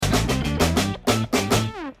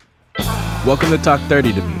Welcome to Talk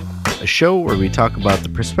 30 to Me. A show where we talk about the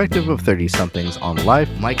perspective of 30-somethings on life.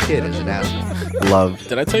 My kid is an asshole. Love.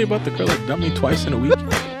 Did I tell you about the girl that dumped me twice in a week?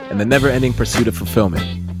 And the never-ending pursuit of fulfillment.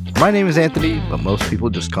 My name is Anthony, but most people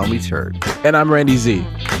just call me Turd. And I'm Randy Z.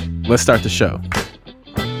 Let's start the show.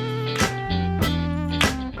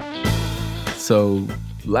 So,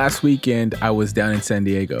 last weekend, I was down in San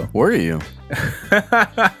Diego. Were you?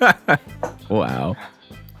 Wow.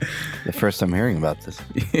 The first time hearing about this.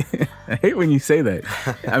 I hate when you say that.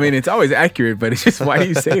 I mean, it's always accurate, but it's just, why do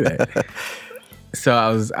you say that? So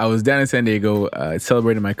I was down in San Diego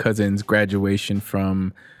celebrating my cousin's graduation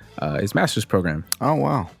from his master's program. Oh,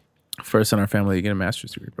 wow. First in our family to get a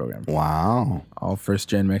master's degree program. Wow. All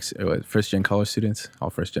first-gen college students, all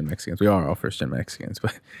first-gen Mexicans. We are all first-gen Mexicans,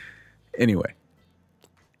 but anyway.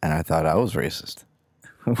 And I thought I was racist.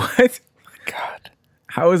 What? God.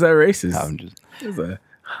 How is that racist? I'm just... It was a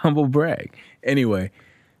humble brag. Anyway,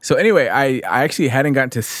 I actually hadn't gotten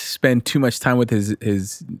to spend too much time with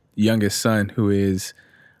his youngest son, who is,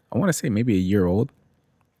 I want to say maybe a year old.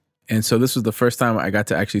 And so this was the first time I got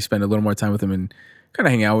to actually spend a little more time with him and kind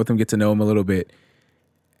of hang out with him, get to know him a little bit.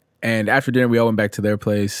 And after dinner, we all went back to their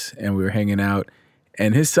place and we were hanging out.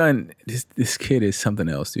 And his son, this kid is something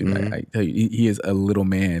else, dude. Mm-hmm. I tell you, he is a little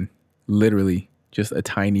man, literally just a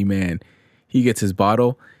tiny man. He gets his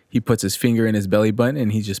bottle. He puts his finger in his belly button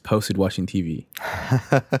and he's just posted watching TV.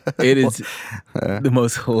 It is the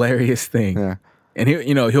most hilarious thing. Yeah. And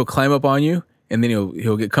he'll climb up on you and then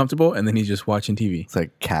he'll get comfortable and then he's just watching TV. It's like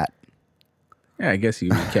a cat. Yeah, I guess he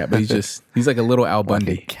was a cat, but he's like a little Al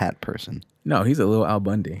Bundy. Like a cat person. No, he's a little Al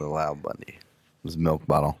Bundy. Little Al Bundy. His milk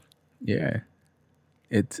bottle. Yeah.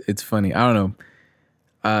 It's funny. I don't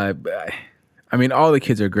know. I mean, all the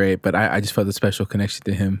kids are great, but I just felt a special connection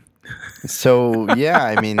to him. So, yeah,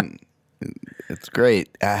 I mean, it's great.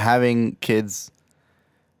 Having kids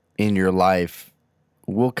in your life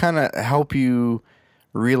will kind of help you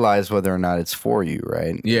realize whether or not it's for you,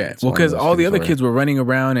 right? Yeah, it's well, because all the other kids were running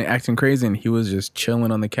around and acting crazy, and he was just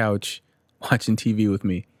chilling on the couch watching TV with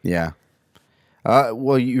me. Yeah.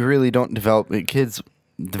 Well, you really don't develop... Kids,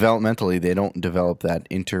 developmentally, they don't develop that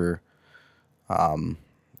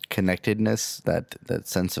connectedness, that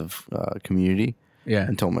sense of community. Yeah.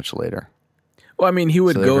 Until much later. Well, I mean, he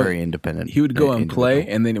would go very independent. He would go and play,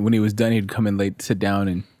 and then when he was done, he'd come in late, sit down,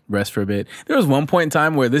 and rest for a bit. There was one point in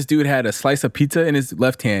time where this dude had a slice of pizza in his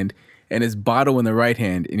left hand and his bottle in the right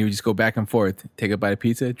hand, and he would just go back and forth, take a bite of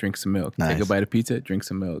pizza, drink some milk, Take a bite of pizza, drink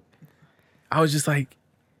some milk. I was just like,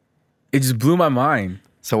 it just blew my mind.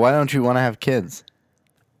 So why don't you want to have kids?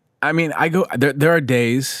 I mean, there are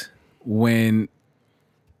days when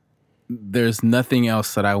there's nothing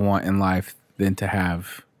else that I want in life than to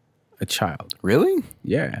have a child. Really?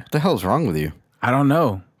 Yeah. What the hell's wrong with you? I don't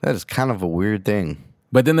know. That is kind of a weird thing.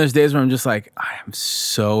 But then there's days where I'm just like, I am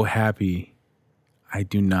so happy I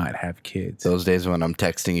do not have kids. Those days when I'm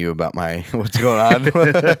texting you about what's going on.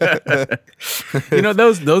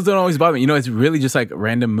 Those don't always bother me. It's really just like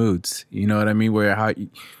random moods. You know what I mean? Where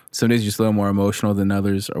some days you're just a little more emotional than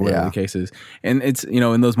others or whatever the case is. And it's,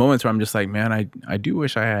 in those moments where I'm just like, man, I do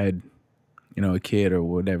wish I had, a kid or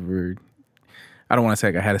whatever. I don't want to say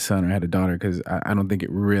like I had a son or I had a daughter because I don't think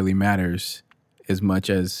it really matters as much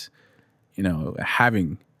as,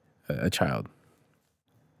 having a child.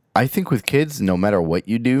 I think with kids, no matter what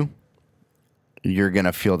you do, you're going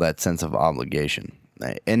to feel that sense of obligation.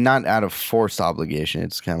 And not out of forced obligation.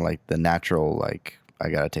 It's kind of like the natural, like, I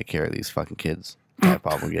got to take care of these fucking kids type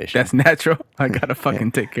obligation. That's natural? I got to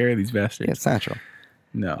fucking take care of these bastards. Yeah, it's natural.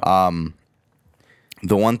 No.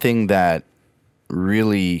 The one thing that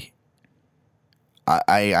really...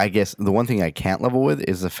 I guess the one thing I can't level with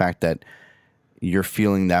is the fact that you're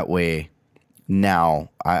feeling that way now.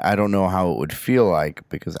 I don't know how it would feel like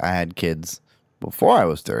because I had kids before I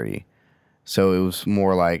was 30. So it was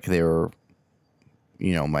more like they were,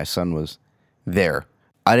 my son was there.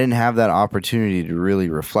 I didn't have that opportunity to really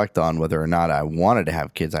reflect on whether or not I wanted to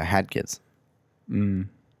have kids. I had kids.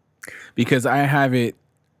 Because I have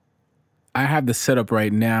the setup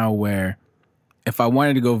right now where if I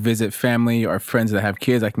wanted to go visit family or friends that have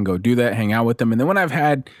kids, I can go do that, hang out with them. And then when I've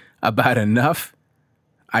had about enough,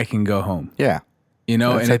 I can go home. Yeah. And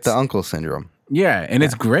it's like the uncle syndrome. Yeah. And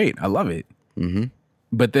it's great. I love it. Mm-hmm.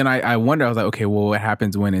 But then I wonder, I was like, okay, well, what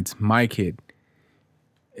happens when it's my kid?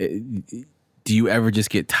 Do you ever just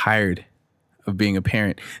get tired of being a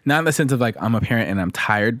parent? Not in the sense of like, I'm a parent and I'm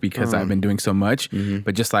tired because I've been doing so much,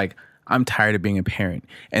 but just like, I'm tired of being a parent.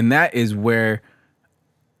 And that is where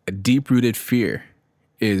a deep-rooted fear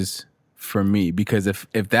is for me, because if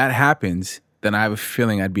that happens, then I have a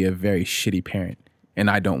feeling I'd be a very shitty parent, and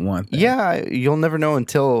I don't want that. Yeah, you'll never know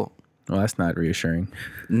until Well, that's not reassuring.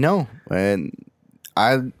 No, and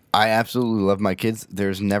I absolutely love my kids.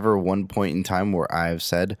 There's never one point in time where I've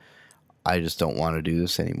said I just don't want to do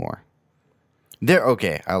this anymore.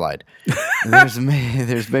 Okay, I lied. There's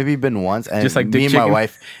maybe been once, and Just like me Dick and my Chicken?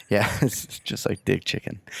 wife, yeah, it's just like Dick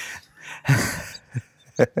Chicken.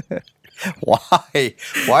 Why?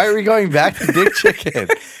 Why are we going back to Dick Chicken?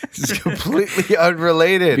 It's completely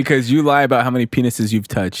unrelated. Because you lie about how many penises you've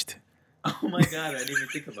touched. Oh my god, I didn't even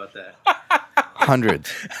think about that.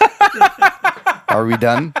 Hundreds. Are we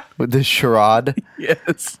done with this charade?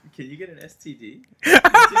 Yes. Can you get an STD?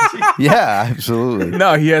 Yeah, absolutely.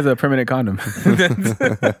 No, he has a permanent condom.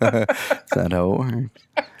 That's not how it works.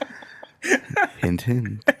 Hint,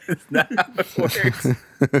 hint. Not how it works.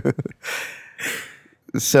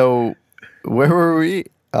 So, where were we?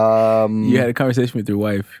 You had a conversation with your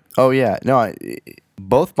wife. Oh yeah, no.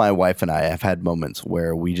 Both my wife and I have had moments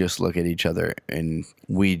where we just look at each other and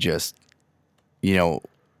we just,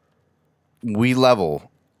 we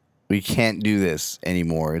level. We can't do this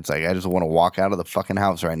anymore. It's like I just want to walk out of the fucking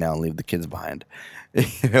house right now and leave the kids behind.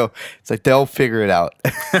 It's like they'll figure it out.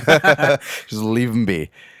 Just leave them be.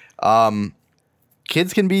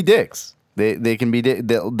 Kids can be dicks. They can be.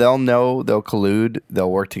 They'll know. They'll collude. They'll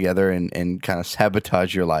work together and kind of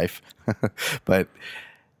sabotage your life. But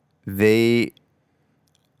they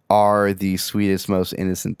are the sweetest, most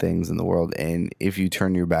innocent things in the world. And if you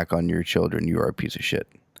turn your back on your children, you are a piece of shit.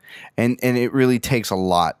 And it really takes a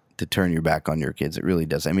lot to turn your back on your kids. It really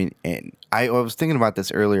does. I mean, and I was thinking about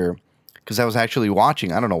this earlier because I was actually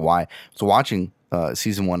watching. I don't know why. I was watching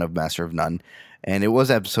season 1 of Master of None, and it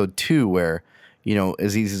was episode 2 where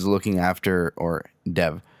Aziz is looking after, or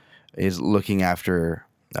Dev is looking after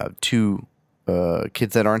 2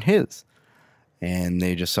 kids that aren't his. And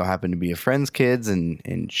they just so happen to be a friend's kids,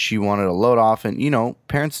 and she wanted to load off. And,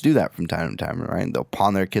 parents do that from time to time, right? They'll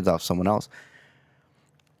pawn their kids off someone else.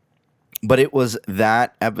 But it was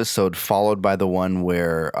that episode followed by the one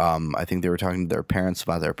where I think they were talking to their parents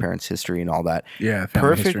about their parents' history and all that. Yeah, family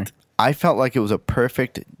perfect. history. I felt like it was a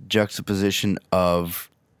perfect juxtaposition of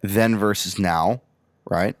then versus now,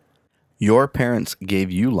 right? Your parents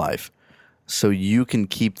gave you life so you can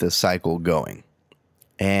keep the cycle going.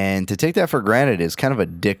 And to take that for granted is kind of a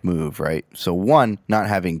dick move, right? So one, not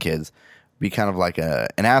having kids be kind of like an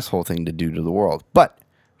asshole thing to do to the world. But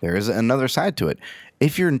there is another side to it.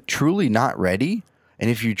 If you're truly not ready, and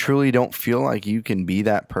if you truly don't feel like you can be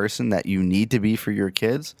that person that you need to be for your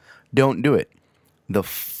kids, don't do it.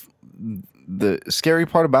 The scary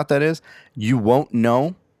part about that is you won't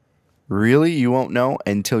know. Really, you won't know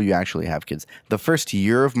until you actually have kids. The first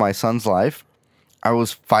year of my son's life, I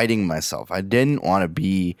was fighting myself. I didn't want to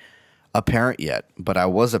be a parent yet, but I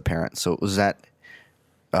was a parent. So it was that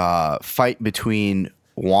fight between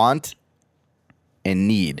want and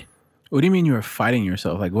need. What do you mean you were fighting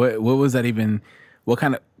yourself? Like, what was that even? What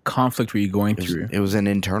kind of conflict were you going through? It was an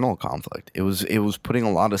internal conflict. It was putting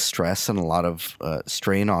a lot of stress and a lot of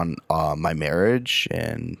strain on my marriage,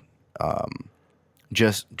 and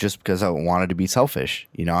just because I wanted to be selfish.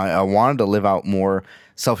 I wanted to live out more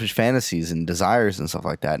selfish fantasies and desires and stuff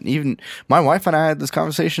like that. And even my wife and I had this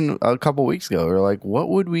conversation a couple weeks ago. We were like, what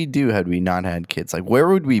would we do had we not had kids? Like, where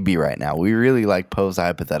would we be right now? We really posed a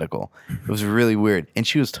hypothetical. It was really weird. And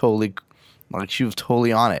she was totally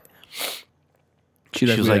on it. She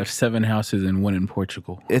was we like, have 7 houses and 1 in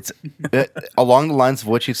Portugal. It's along the lines of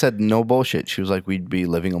what she said, no bullshit. She was like, we'd be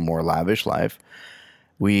living a more lavish life.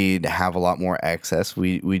 We'd have a lot more access.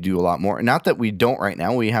 We do a lot more. Not that we don't right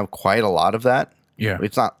now. We have quite a lot of that. Yeah.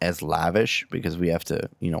 It's not as lavish because we have to,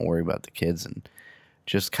 worry about the kids and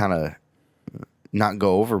just kind of not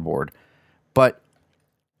go overboard. But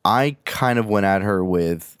I kind of went at her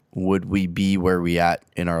with, would we be where we at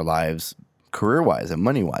in our lives career-wise and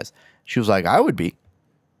money-wise? She was like, I would be.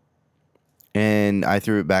 And I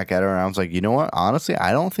threw it back at her and I was like, you know what? Honestly,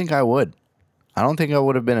 I don't think I would. I don't think I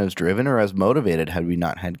would have been as driven or as motivated had we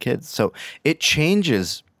not had kids. So it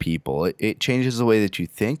changes people. It changes the way that you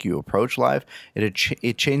think, you approach life.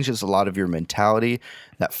 It changes a lot of your mentality.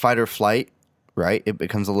 That fight or flight, right? It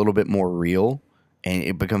becomes a little bit more real, and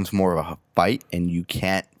it becomes more of a fight, and you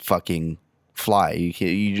can't fucking fly.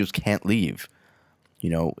 You just can't leave.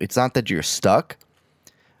 It's not that you're stuck.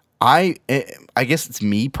 I guess it's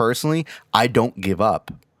me personally. I don't give up.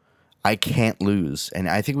 I can't lose. And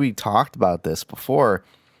I think we talked about this before,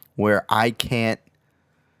 where I can't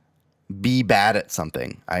be bad at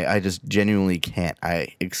something. I just genuinely can't.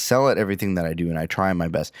 I excel at everything that I do, and I try my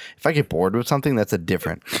best. If I get bored with something, that's a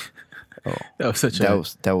different. Oh,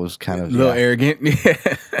 that was kind of a little arrogant.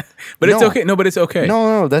 But it's okay. No, but it's okay.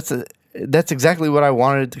 No, that's exactly what I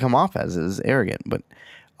wanted it to come off as, is arrogant. But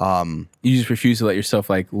You just refuse to let yourself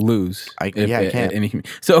like lose. I can't.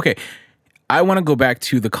 So okay, I want to go back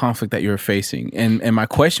to the conflict that you were facing, and my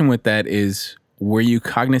question with that is: were you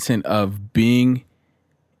cognizant of being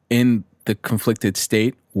in the conflicted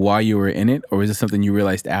state while you were in it, or was it something you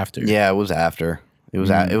realized after? Yeah, it was after. It was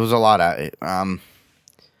it was a lot.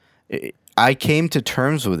 I came to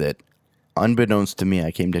terms with it, unbeknownst to me.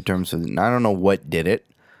 I came to terms with it, and I don't know what did it,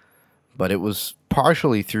 but it was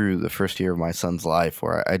partially through the first year of my son's life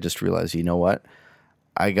where I just realized, you know what,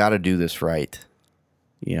 I got to do this right,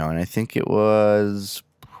 you know. And I think it was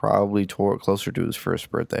probably closer to his first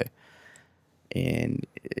birthday, and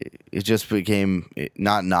it just became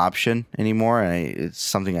not an option anymore, and it's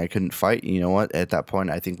something I couldn't fight. You know what? At that point,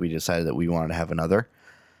 I think we decided that we wanted to have another,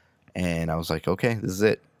 and I was like, okay, this is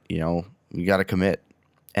it. You know, you got to commit.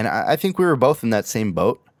 And I think we were both in that same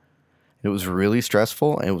boat. It was really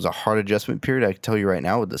stressful, and it was a hard adjustment period. I can tell you right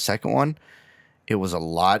now, with the second one, it was a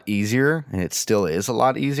lot easier, and it still is a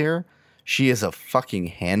lot easier. She is a fucking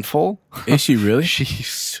handful. Is she really?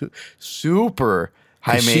 She's super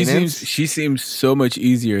high maintenance. She seems so much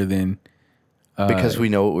easier than because we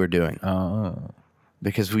know what we're doing. Oh.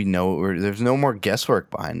 Because we know there's no more guesswork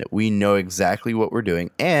behind it. We know exactly what we're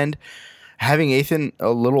doing. And having Ethan a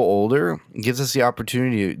little older gives us the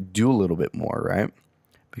opportunity to do a little bit more, right?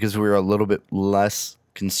 Because we're a little bit less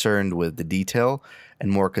concerned with the detail and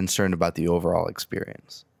more concerned about the overall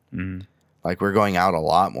experience. Mm-hmm. Like, we're going out a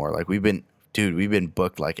lot more. Like, we've been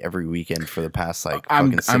booked like every weekend for the past like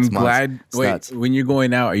fucking 6 months. I'm glad. It's wait, nuts. when you're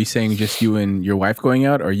going out, are you saying just you and your wife going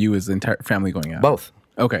out, or you as the entire family going out? Both.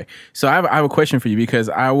 Okay, so I have a question for you because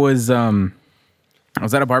I was at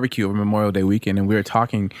a barbecue over Memorial Day weekend, and we were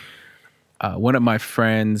talking. One of my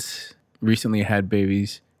friends recently had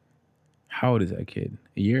babies. How old is that kid?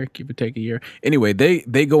 A year, give or take a year. Anyway,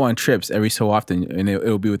 they go on trips every so often, and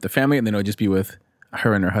it'll be with the family, and then it'll just be with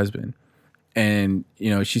her and her husband. And you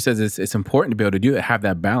know, she says it's important to be able to do that, have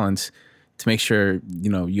that balance, to make sure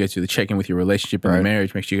you guys do the check in with your relationship and the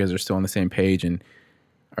marriage, make sure you guys are still on the same page and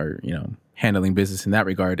are handling business in that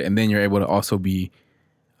regard, and then you're able to also be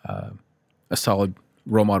a solid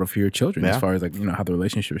role model for your children as far as like how the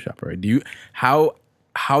relationship should operate.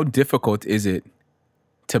 How difficult is it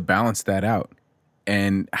to balance that out,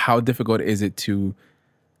 and how difficult is it to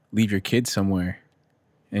leave your kids somewhere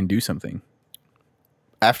and do something?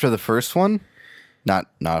 After the first one, not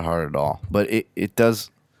hard at all. But it does.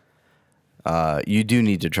 You do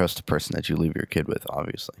need to trust the person that you leave your kid with,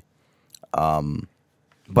 obviously.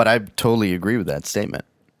 But I totally agree with that statement,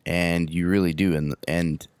 and you really do.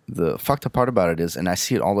 And the fucked up part about it is, and I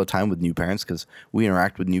see it all the time with new parents because we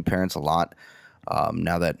interact with new parents a lot.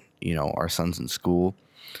 Now that our son's in school,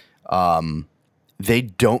 they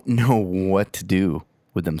don't know what to do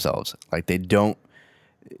with themselves. Like they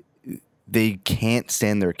can't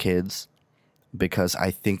stand their kids because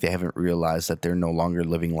I think they haven't realized that they're no longer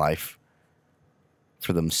living life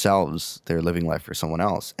for themselves. They're living life for someone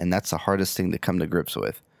else. And that's the hardest thing to come to grips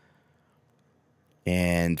with.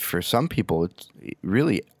 And for some people,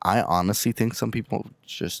 I honestly think some people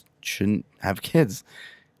just shouldn't have kids.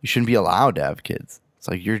 You shouldn't be allowed to have kids. It's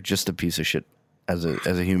like, you're just a piece of shit as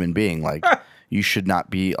a human being. Like, you should not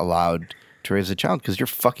be allowed to raise a child because you're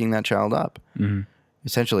fucking that child up. Mm-hmm.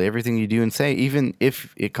 Essentially, everything you do and say, even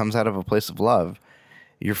if it comes out of a place of love,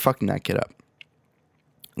 you're fucking that kid up.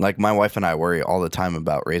 Like, my wife and I worry all the time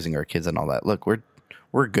about raising our kids and all that. Look,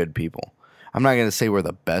 we're good people. I'm not going to say we're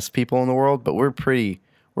the best people in the world, but we're pretty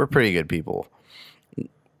good people.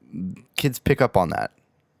 Kids pick up on that.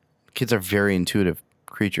 Kids are very intuitive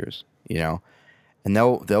creatures, and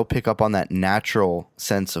they'll pick up on that natural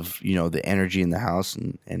sense of, the energy in the house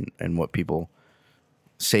and what people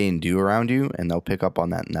say and do around you, and they'll pick up on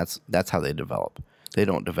that, and that's how they develop. They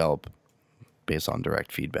don't develop based on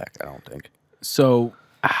direct feedback, I don't think. So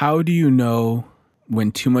how do you know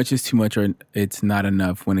when too much is too much or it's not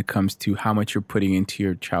enough when it comes to how much you're putting into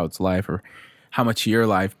your child's life or how much your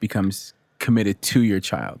life becomes committed to your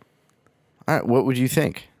child? All right, what would you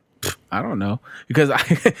think? I don't know, because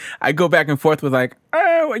I go back and forth with like,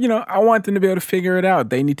 I want them to be able to figure it out.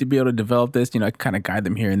 They need to be able to develop this. I kind of guide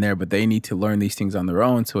them here and there, but they need to learn these things on their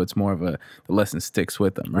own. So it's more of the lesson sticks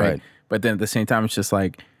with them, right? But then at the same time, it's just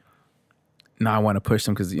like, no, I want to push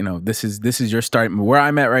them because this is your starting. Where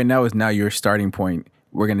I'm at right now is now your starting point.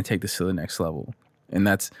 We're going to take this to the next level, and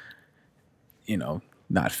that's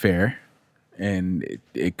not fair. And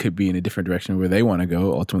it could be in a different direction where they want to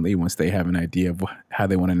go ultimately once they have an idea of how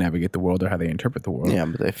they want to navigate the world or how they interpret the world. Yeah,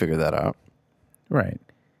 but they figure that out. Right.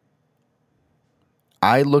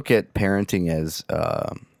 I look at parenting as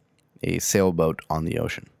a sailboat on the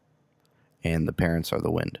ocean, and the parents are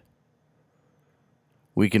the wind.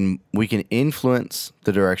 We can influence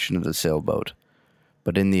the direction of the sailboat,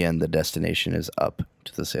 but in the end, the destination is up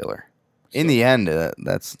to the sailor. In the end,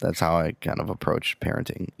 that's how I kind of approach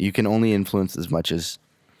parenting. You can only influence as much as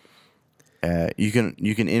you can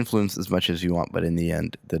influence as much as you want, but in the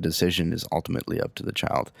end, the decision is ultimately up to the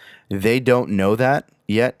child. They don't know that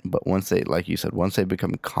yet, but once they, like you said, once they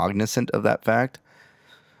become cognizant of that fact,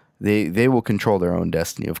 they will control their own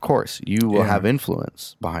destiny. Of course, you will have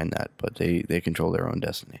influence behind that, but they control their own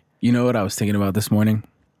destiny. You know what I was thinking about this morning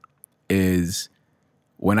is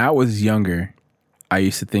when I was younger, I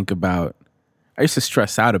used to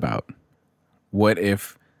stress out about what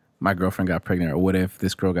if my girlfriend got pregnant or what if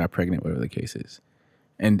this girl got pregnant, whatever the case is.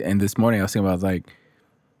 And this morning I was thinking about, like,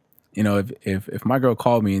 you know, if my girl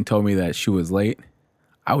called me and told me that she was late,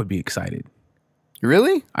 I would be excited.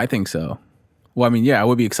 Really? I think so. Well, I mean, yeah, I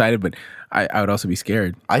would be excited, but I would also be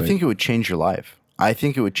scared. I think it would change your life. I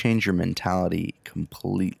think it would change your mentality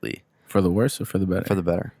completely. For the worse or for the better? For the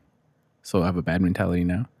better. So I have a bad mentality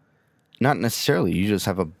now? Not necessarily. You just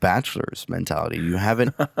have a bachelor's mentality. You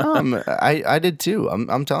haven't. I did too.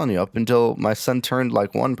 I'm telling you. Up until my son turned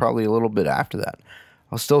like one, probably a little bit after that,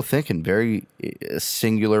 I was still thinking very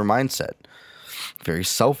singular mindset, very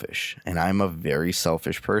selfish, and I'm a very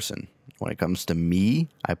selfish person. When it comes to me,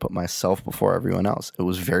 I put myself before everyone else. It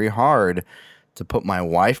was very hard to put my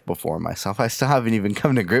wife before myself. I still haven't even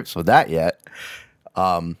come to grips with that yet.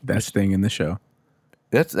 Best thing in the show.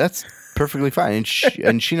 That's perfectly fine,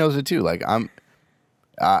 and she knows it too. Like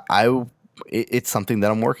it's something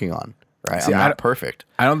that I'm working on. Right, See, I'm not perfect.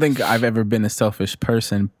 I don't think I've ever been a selfish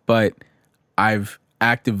person, but I've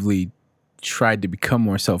actively tried to become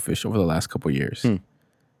more selfish over the last couple of years,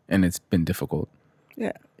 and it's been difficult.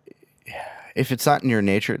 Yeah, if it's not in your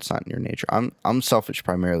nature, it's not in your nature. I'm selfish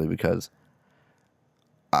primarily because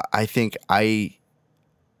I think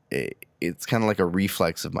it's kind of like a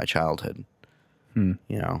reflex of my childhood. You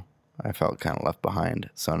know, I felt kind of left behind.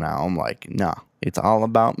 So now I'm like, nah, it's all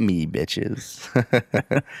about me, bitches.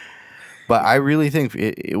 But I really think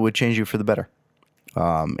it would change you for the better.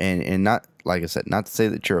 And not, like I said, not to say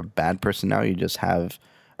that you're a bad person now. You just have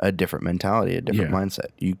a different mentality, a different mindset.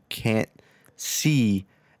 You can't see,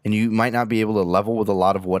 and you might not be able to level with a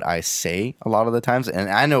lot of what I say a lot of the times. And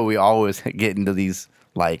I know we always get into these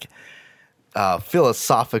like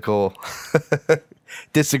philosophical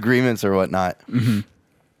disagreements or whatnot.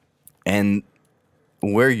 And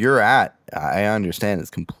where you're at, I understand it's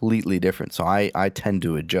completely different. So I tend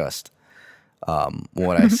to adjust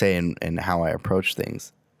what I say and how I approach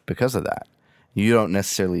things because of that. You don't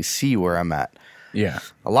necessarily see where I'm at. Yeah.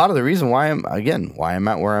 A lot of the reason why I'm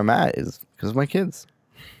at where I'm at is because of my kids.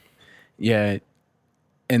 Yeah.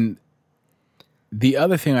 And the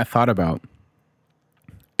other thing I thought about,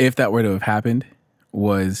 if that were to have happened,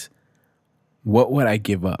 was what would I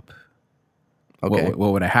give up? Okay.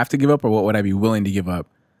 What would I have to give up, or what would I be willing to give up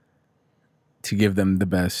to give them the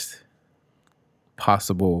best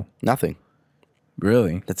possible? Nothing.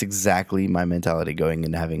 Really? That's exactly my mentality going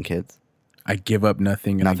into having kids. I give up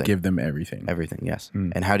nothing and Nothing. I give them everything. Everything, yes.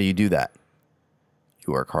 And how do you do that?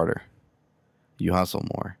 You work harder. You hustle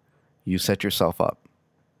more. You set yourself up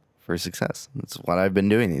for success. That's what I've been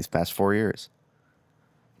doing these past 4 years.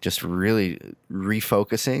 Just really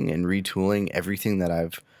refocusing and retooling everything that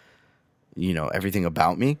I've, everything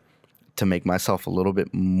about me to make myself a little bit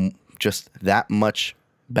just that much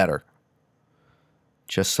better.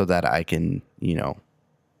 Just so that I can,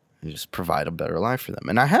 just provide a better life for them.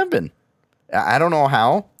 And I have been. I don't know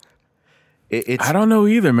how. I don't know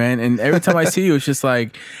either, man. And every time I see you, it's just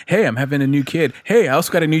like, hey, I'm having a new kid. Hey, I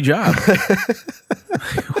also got a new job.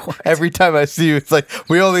 Every time I see you, it's like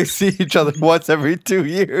we only see each other once every 2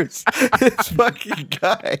 years. This fucking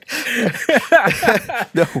guy.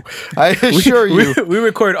 No, I assure you. We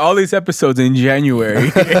record all these episodes in January.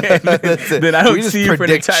 Then I don't see you for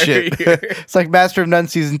an entire year. It's like Master of None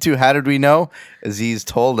Season 2. How did we know? Aziz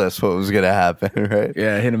told us what was going to happen, right?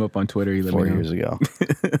 Yeah, hit him up on Twitter. He let 4 me know. years ago.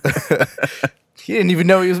 He didn't even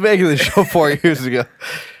know he was making the show 4 years ago.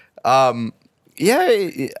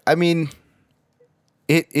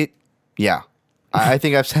 Yeah. I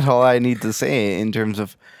think I've said all I need to say in terms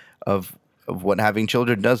of what having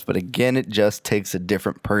children does. But again, it just takes a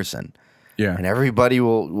different person. Yeah. And everybody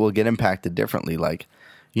will get impacted differently. Like,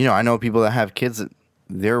 I know people that have kids that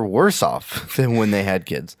they're worse off than when they had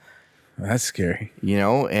kids. That's scary.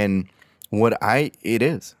 And what I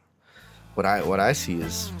see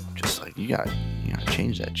is just like, you gotta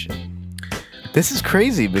change that shit. This is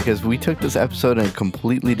crazy because we took this episode in a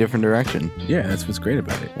completely different direction. Yeah, that's what's great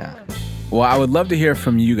about it. Yeah. Well, I would love to hear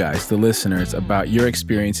from you guys, the listeners, about your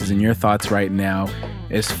experiences and your thoughts right now.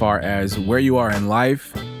 as far as where you are in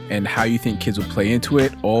life and how you think kids will play into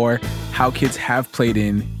it, or how kids have played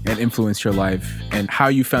in and influenced your life, and how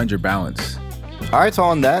you found your balance. All right, so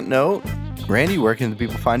on that note, Randy, where can the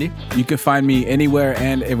people find you? You can find me anywhere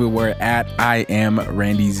and everywhere at I am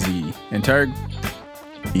Randy Z. And Turg?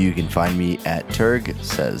 You can find me at Turg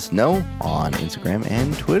Says No on Instagram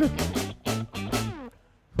and Twitter.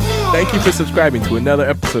 Thank you for subscribing to another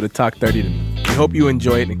episode of Talk 30 to Me. We hope you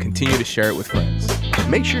enjoy it and continue to share it with friends.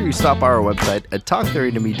 Make sure you stop by our website at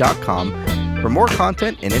talk30tome.com for more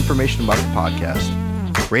content and information about the podcast.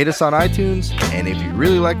 Rate us on iTunes, and if you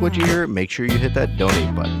really like what you hear, make sure you hit that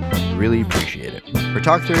donate button. Really appreciate it. For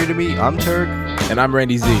Talk 30 to Me, I'm Turg. And I'm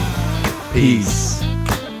Randy Z. Peace.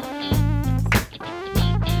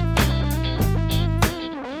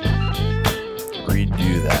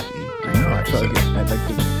 Redo that. I'd like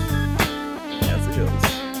to. That's the hills.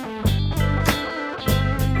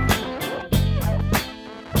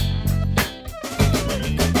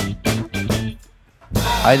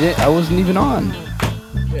 I wasn't even on.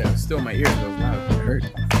 Yeah, it's still in my ears. That was loud. It hurt.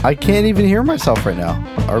 I can't even hear myself right now.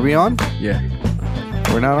 Are we on? Yeah.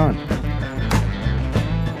 We're not on.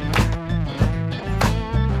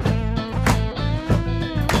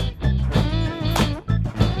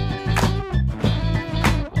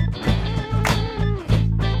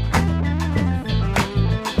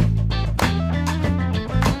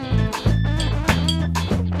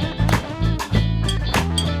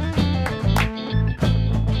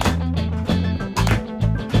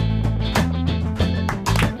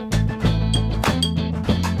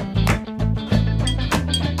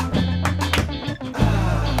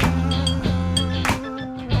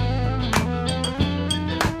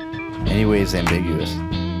 Anyway is ambiguous.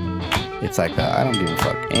 It's like, I don't give a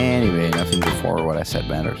fuck. Anyway, nothing before what I said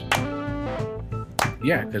matters.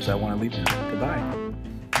 Yeah, because I want to leave now. Goodbye.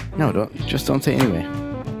 No, don't say anyway.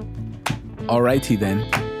 Alrighty then.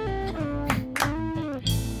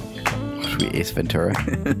 Should we Ace Ventura?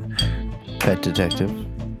 Pet Detective.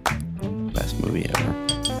 Best movie ever.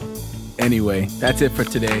 Anyway, that's it for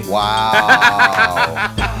today.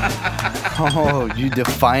 Wow. Oh, you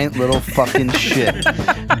defiant little fucking shit.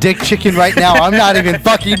 Dick chicken right now. I'm not even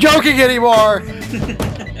fucking joking anymore.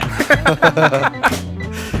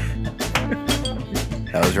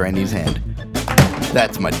 That was Randy's hand.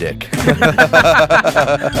 That's my dick.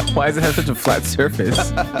 Why does it have such a flat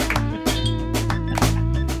surface?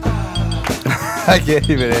 I can't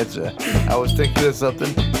even answer. I was thinking of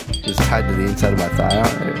something just tied to the inside of my thigh.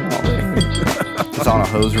 It's on a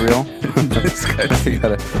hose reel. This guy's- You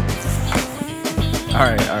gotta- All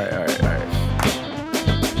right.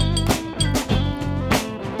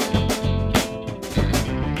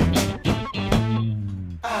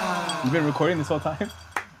 You've been recording this whole time?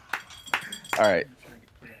 All right.